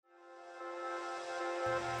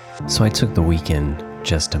So I took the weekend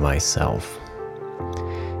just to myself.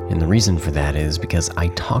 And the reason for that is because I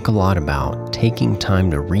talk a lot about taking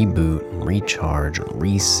time to reboot, recharge,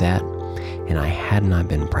 reset, and I had not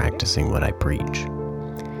been practicing what I preach.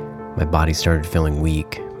 My body started feeling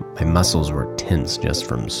weak. My muscles were tense just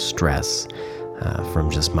from stress,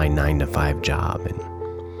 from just my 9-to-5 job.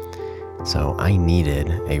 And so I needed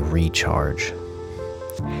a recharge.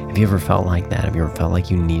 Have you ever felt like that? Have you ever felt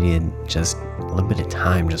like you needed just a little bit of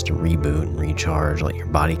time just to reboot and recharge, let your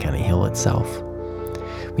body kind of heal itself?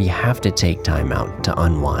 But you have to take time out to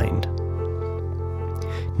unwind.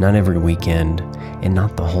 Not every weekend, and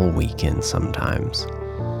not the whole weekend sometimes,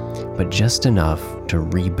 but just enough to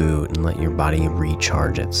reboot and let your body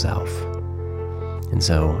recharge itself. And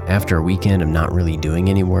so after a weekend of not really doing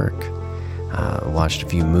any work, watched a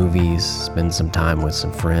few movies, spent some time with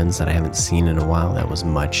some friends that I haven't seen in a while. That was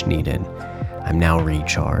much needed. I'm now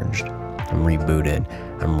recharged. I'm rebooted.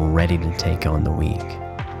 I'm ready to take on the week.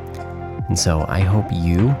 And so I hope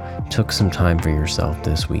you took some time for yourself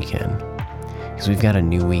this weekend, because we've got a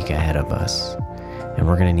new week ahead of us, and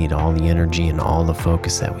we're going to need all the energy and all the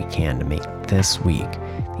focus that we can to make this week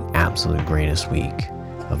the absolute greatest week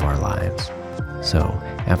of our lives. So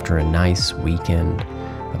after a nice weekend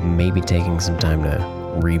of maybe taking some time to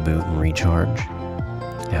reboot and recharge,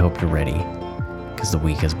 I hope you're ready, because the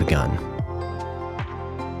week has begun.